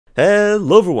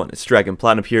Hello everyone, it's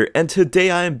dragonplatinum here, and today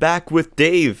I am back with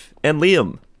Dave and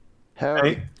Liam.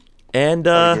 Hey. And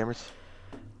Howdy, gamers.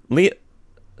 Liam,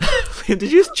 Liam,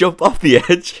 did you just jump off the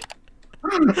edge?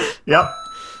 Yep.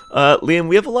 Liam,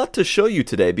 we have a lot to show you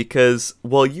today because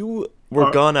while you were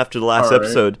gone after the last alright.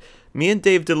 episode, me and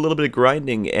Dave did a little bit of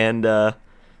grinding, and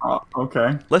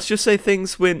Okay. let's just say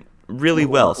things went really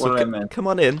well. What So did I miss? come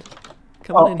on in.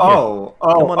 Come on in here.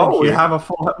 Come on in we here. have a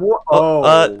full.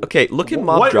 Okay, look at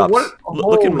mob drops.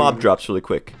 Look at mob drops really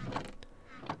quick.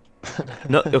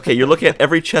 No, okay, you're looking at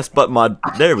every chest but mod.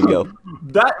 There we go.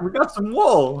 That we got some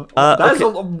wool.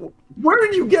 Okay. Where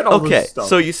did you get all Okay, this stuff?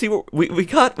 so you see, we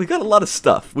got a lot of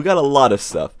stuff. We got a lot of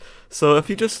stuff. So if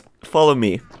you just follow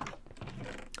me,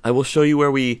 I will show you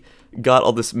where we got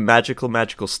all this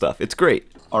magical stuff. It's great.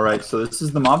 All right, so this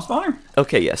is the mob spawner.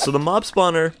 Okay, yeah. So the mob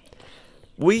spawner,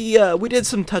 we did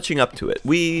some touching up to it.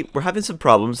 We were having some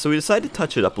problems, so we decided to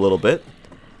touch it up a little bit.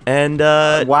 And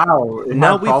Wow. now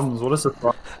Now problems. What a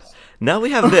surprise. now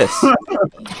we have this.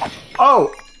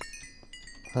 Oh.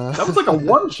 That was like a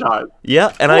one-shot.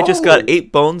 Yeah, and I just got Whoa.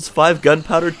 8 bones, 5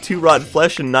 gunpowder, 2 rotten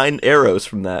flesh, and 9 arrows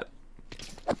from that.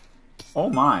 Oh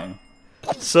my.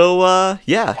 So,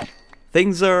 yeah,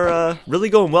 things are really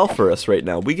going well for us right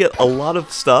now. We get a lot of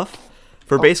stuff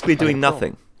for basically doing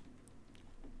nothing.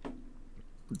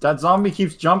 That zombie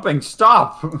keeps jumping.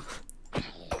 Stop.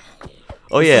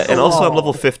 Oh yeah, and also I'm Oh.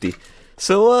 level 50.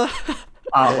 So,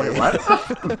 Wait,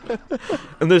 what?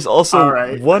 and there's also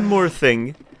Alright. one more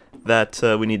thing that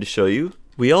we need to show you.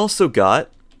 We also got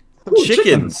Ooh,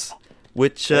 chickens,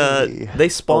 which Hey. they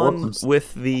spawn whoops.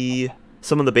 with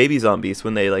some of the baby zombies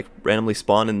when they like randomly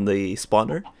spawn in the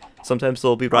spawner. Sometimes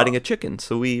they'll be riding a chicken,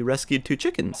 so we rescued 2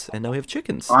 chickens, and now we have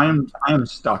chickens. I am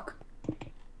stuck.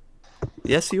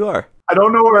 Yes, you are. I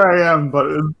don't know where I am, but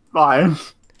it's fine.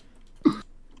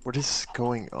 What is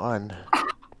going on?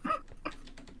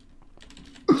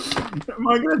 Am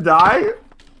I gonna die?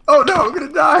 Oh no, I'm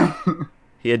gonna die!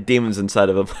 He had demons inside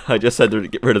of him. I just had to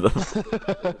get rid of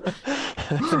them.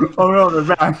 Oh no,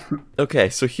 they're back. Okay,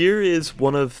 so here is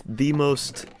one of the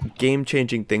most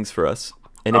game-changing things for us.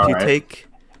 And if you Alright. take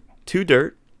 2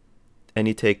 dirt, and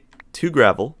you take 2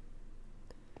 gravel,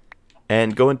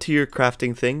 and go into your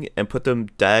crafting thing and put them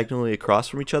diagonally across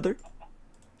from each other.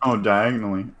 Oh,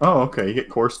 diagonally. Oh, okay, you get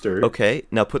coarse dirt. Okay,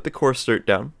 now put the coarse dirt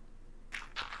down.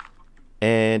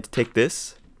 And take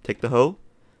this, take the hoe,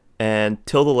 and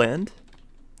till the land.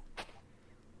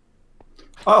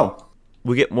 Oh.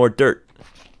 We get more dirt.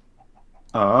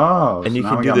 Oh, And so you now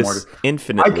can we do got this more dirt.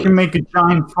 infinitely. I can make a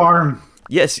giant farm.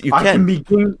 Yes, you I can can. be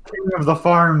king of the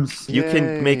farms. You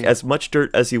can make Yay. as much dirt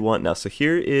as you want now. So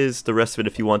here is the rest of it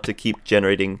if you want to keep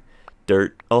generating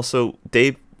dirt. Also,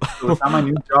 Dave, So is that my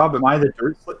new job? Am I the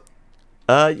dirt slip?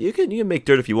 you can make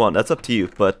dirt if you want. That's up to you.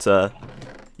 But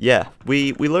yeah,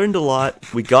 we learned a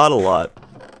lot. We got a lot.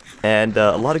 And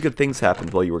a lot of good things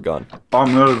happened while you were gone. Oh,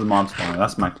 I'm going to the mob spawner.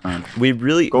 That's my plan. We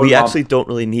Go to actually mob. don't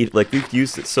really need, like, we've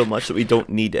used it so much that we don't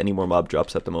need any more mob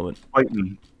drops at the moment. Fight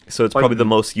me. So it's Like- probably the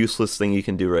most useless thing you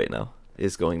can do right now,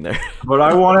 is going there. But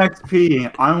I want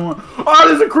XP. I want... Oh,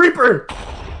 there's a creeper!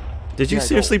 Did you Yeah,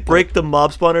 seriously go. break the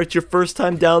mob spawner? It's your first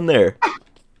time down there.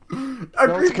 A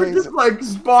No, it's creeper okay. just, like,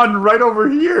 spawned right over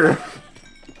here.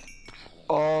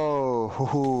 Oh,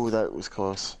 hoo-hoo, that was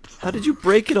close. How did you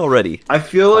break it already? I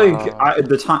feel like in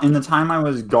the time I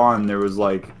was gone, there was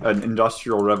like an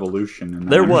industrial revolution. And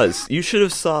There was. You should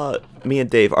have saw me and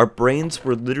Dave. Our brains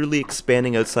were literally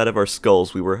expanding outside of our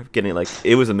skulls. We were getting like,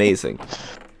 it was amazing.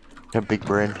 Got big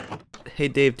brain. Hey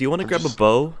Dave, do you want to grab a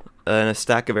bow and a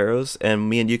stack of arrows, and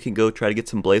me and you can go try to get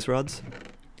some blaze rods?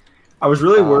 I was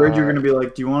really worried you're gonna be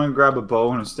like, "Do you want to grab a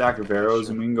bow and a stack of arrows,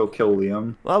 and we can go kill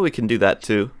Liam?" Well, we can do that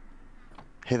too.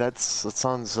 Hey, that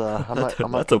sounds. I'm not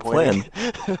That's a plan.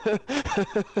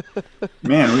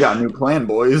 Man, we got a new plan,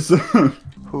 boys.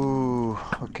 Ooh,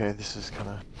 okay, this is kind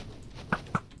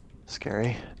of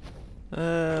scary.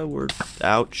 We're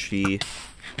ouchie.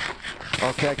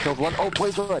 Okay, I killed one. Oh,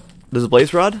 blaze rod. There's a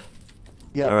blaze rod?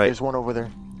 Yeah, All right. there's one over there.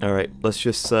 Alright, let's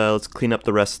just, let's clean up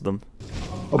the rest of them.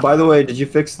 Oh, by the way, did you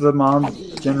fix the mob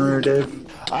generator,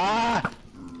 Dave? Ah!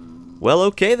 Well,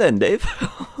 okay then, Dave.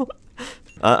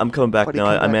 I'm coming back Buddy, now.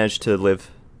 come I back. managed to live.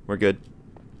 We're good.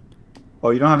 Oh,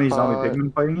 you don't have any zombie Uh,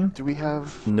 pigmen fighting you? Do we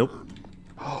have? Nope.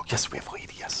 Oh, yes, we have a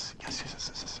lady. Yes, yes, yes,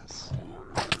 yes, yes,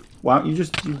 yes. Why don't you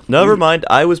just? Never mind,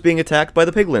 I was being attacked by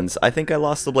the piglins. I think I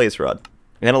lost the blaze rod.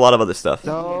 And a lot of other stuff.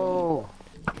 No.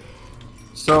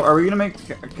 So, are we gonna make?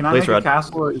 Can I Blaze make rod. a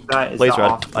castle? Or is that Blaze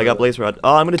rod. off I got the- blaze rod.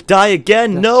 Oh, I'm gonna die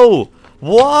again. No!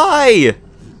 Why?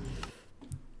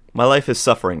 My life is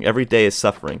suffering. Every day is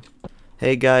suffering.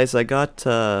 Hey guys, I got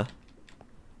a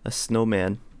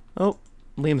snowman. Oh,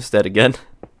 Liam's dead again.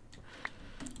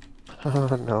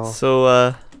 Oh no.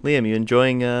 So, Liam, you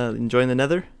enjoying the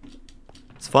Nether?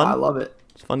 It's fun. I love it.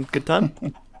 It's fun. Good time.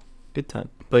 Good time.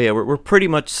 But yeah, we're pretty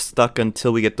much stuck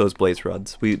until we get those blaze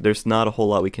rods. There's not a whole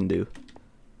lot we can do.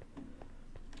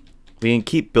 We can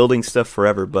keep building stuff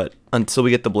forever, but until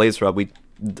we get the blaze rod,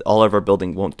 all of our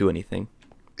building won't do anything.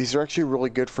 These are actually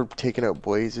really good for taking out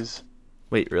blazes.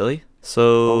 Wait, really?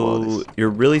 So you're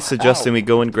really suggesting we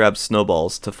go and grab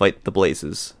snowballs to fight the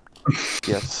blazes?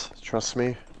 Yes, trust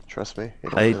me. Trust me.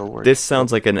 It'll work. This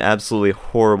sounds like an absolutely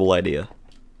horrible idea.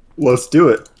 Let's do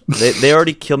it. They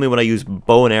already kill me when I use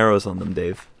bow and arrows on them,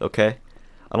 Dave. Okay?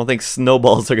 I don't think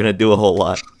snowballs are gonna do a whole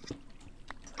lot.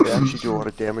 They actually do a lot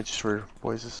of damage for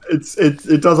blazes.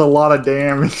 It does a lot of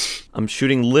damage. I'm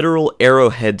shooting literal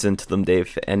arrowheads into them,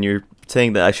 Dave, and you're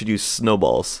saying that I should use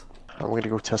snowballs. I'm gonna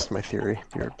go test my theory.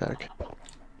 Be right back.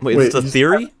 Wait, is this a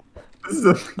theory?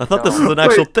 I thought this was an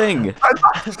actual thing.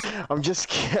 I'm just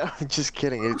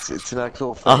kidding. It's an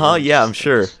actual thing. Yeah, I'm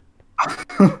sure.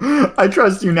 I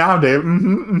trust you now, Dave.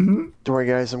 Don't worry,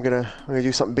 guys. I'm gonna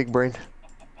do something big brain.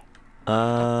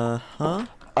 Huh?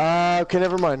 Okay,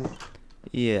 never mind.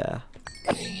 Yeah.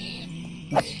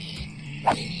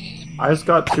 I just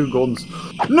got 2 golden.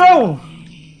 No!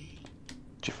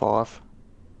 Did you fall off?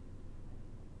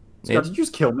 Scott, did you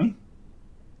just kill me?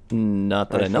 Not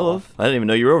that I know of. I didn't even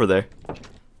know you were over there.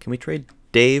 Can we trade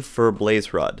Dave for a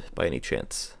blaze rod by any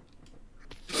chance?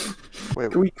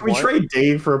 Wait, Can we trade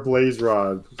Dave for a blaze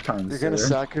rod? You're gonna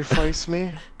sacrifice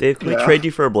me? Dave, can we trade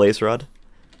you for a blaze rod?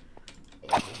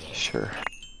 Sure.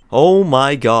 Oh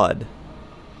my god.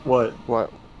 What?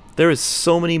 What? There is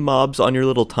so many mobs on your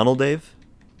little tunnel, Dave.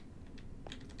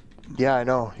 Yeah, I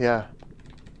know. Yeah,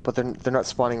 but they're not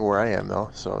spawning where I am though,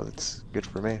 so it's good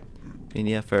for me. I mean,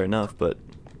 yeah, fair enough, but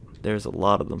there's a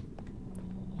lot of them.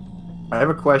 I have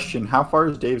a question. How far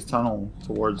is Dave's tunnel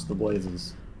towards the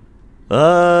blazes?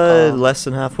 Less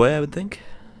than halfway, I would think.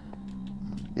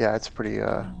 Yeah, it's pretty.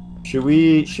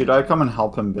 Should I come and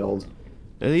help him build?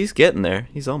 He's getting there.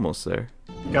 He's almost there.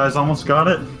 You guys almost got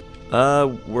it?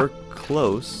 We're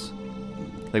close.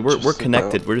 Like, we're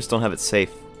connected. We just don't have it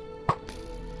safe.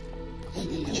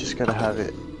 You just gotta have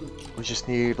it. We just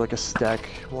need like a stack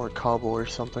more cobble or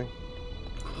something.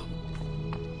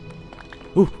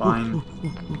 Ooh, Fine. ooh.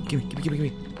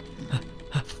 Gimme.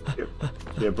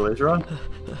 You have blaze rod?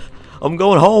 I'm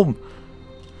going home.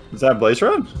 Is that blaze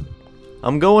rod?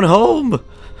 I'm going home.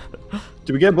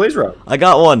 Did we get blaze rod? I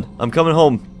got one. I'm coming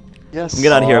home. Yes. I'm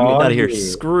getting out of here. I'm getting out of here.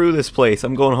 Yeah. Screw this place.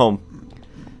 I'm going home.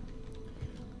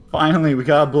 Finally, we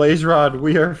got a blaze rod.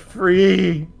 We are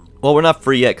free. Well, we're not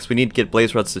free yet because we need to get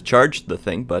blaze rods to charge the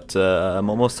thing, but I'm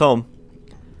almost home.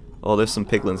 Oh, there's some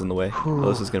piglins in the way. Oh,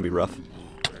 this is going to be rough.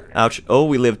 Ouch. Oh,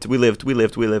 we lived.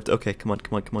 Okay, come on.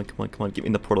 Get me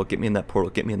in the portal. Get me in that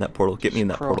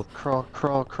portal.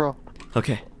 Crawl.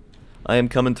 Okay. I am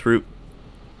coming through.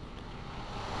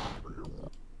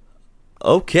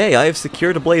 Okay, I have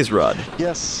secured a blaze rod.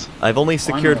 Yes. I've only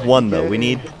secured Finally. one though.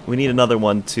 Yay. We need another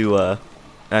one to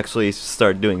actually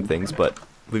start doing things, but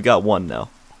we've got one now.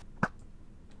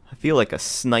 I feel like a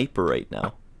sniper right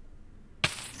now.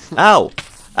 Ow!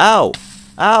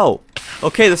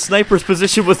 Okay, the sniper's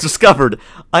position was discovered.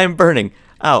 I am burning.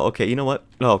 Ow, okay, you know what?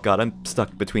 Oh god, I'm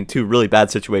stuck between 2 really bad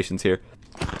situations here.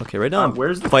 Okay, right now I'm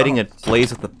where's the fighting a tunnel?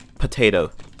 blaze with a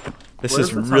potato. This Where's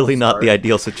is the really tunnel not the start?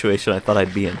 ideal situation I thought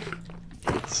I'd be in.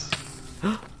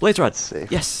 Blaze rod!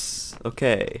 Safe. Yes!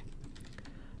 Okay.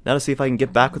 Now to see if I can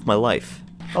get back with my life.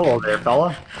 Hello there,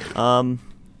 fella.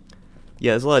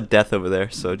 Yeah, there's a lot of death over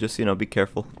there, so just, you know, be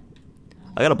careful.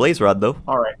 I got a blaze rod, though.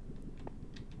 Alright.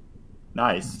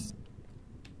 Nice.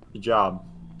 Good job.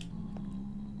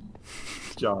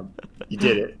 Good job. You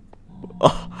did it.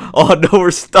 Oh no,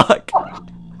 we're stuck!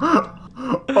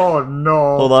 Oh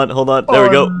no. Hold on. There we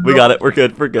go. Oh, We no. got it. We're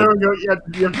good. There we go. You have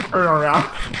to turn around.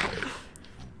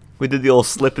 We did the old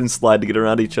slip and slide to get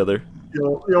around each other.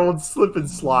 The old slip and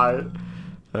slide.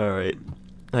 Alright.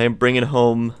 I am bringing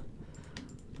home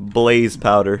blaze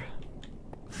powder.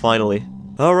 Finally.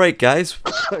 Alright, guys.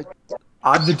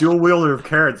 I'm the dual wielder of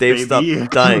carrots, Dave, baby. stop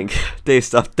dying. Dave,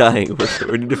 stop dying.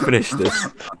 We need to finish this.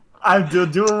 I'm the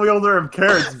dual wielder of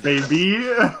carrots, baby.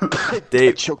 I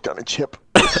Dave. choked on a chip.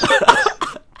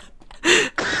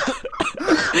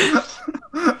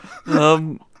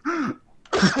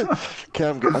 Okay,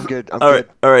 I'm good. I'm good.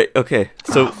 Alright, okay.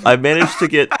 So I managed to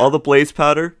get all the blaze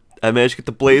powder. I managed to get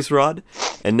the blaze rod.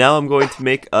 And now I'm going to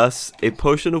make us a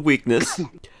potion of weakness.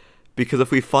 Because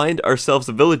if we find ourselves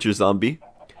a villager zombie,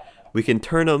 we can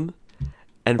turn him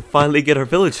and finally get our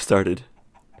village started.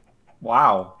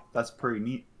 Wow, that's pretty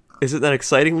neat. Isn't that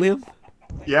exciting, Liam?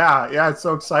 Yeah, it's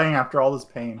so exciting after all this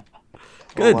pain.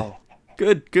 Good. Oh, wow.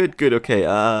 Good. Okay,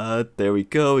 there we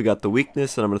go. We got the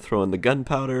weakness, and I'm gonna throw in the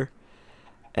gunpowder.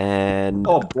 And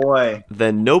Oh boy.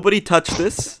 then nobody touch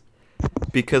this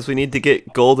because we need to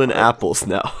get golden apples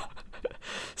now.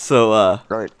 So,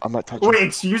 Right, I'm not touching. Wait,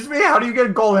 excuse me? How do you get a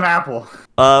golden apple?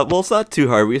 well, it's not too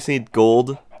hard. We just need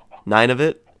gold, 9 of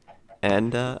it,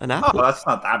 and an Oh, apple. that's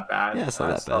not that bad. Yeah, it's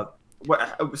not that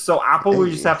bad. So apple, we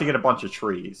Hey. just have to get a bunch of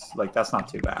trees. Like, that's not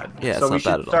too bad. Yeah, so it's we not bad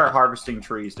should at all. start harvesting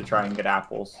trees to try and get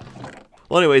apples.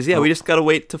 Well, anyways, yeah, we just gotta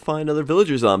wait to find another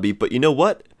villager zombie. But you know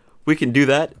what? We can do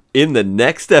that in the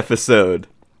next episode.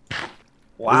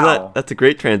 Wow. That's a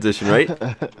great transition, right?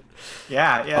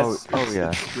 Yeah, Oh,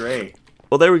 yeah. Great.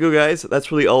 Well, there we go, guys. That's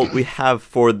really all we have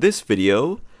for this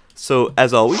video. So,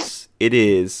 as always, it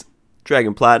is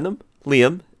Dragon Platinum,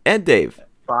 Liam, and Dave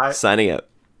Bye. signing out.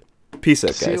 Peace out,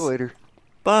 guys. See you later.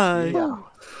 Bye. Yeah.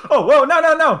 Oh, whoa,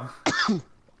 no.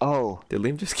 Oh. Did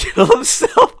Liam just kill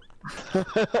himself?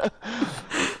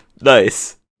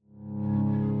 Nice.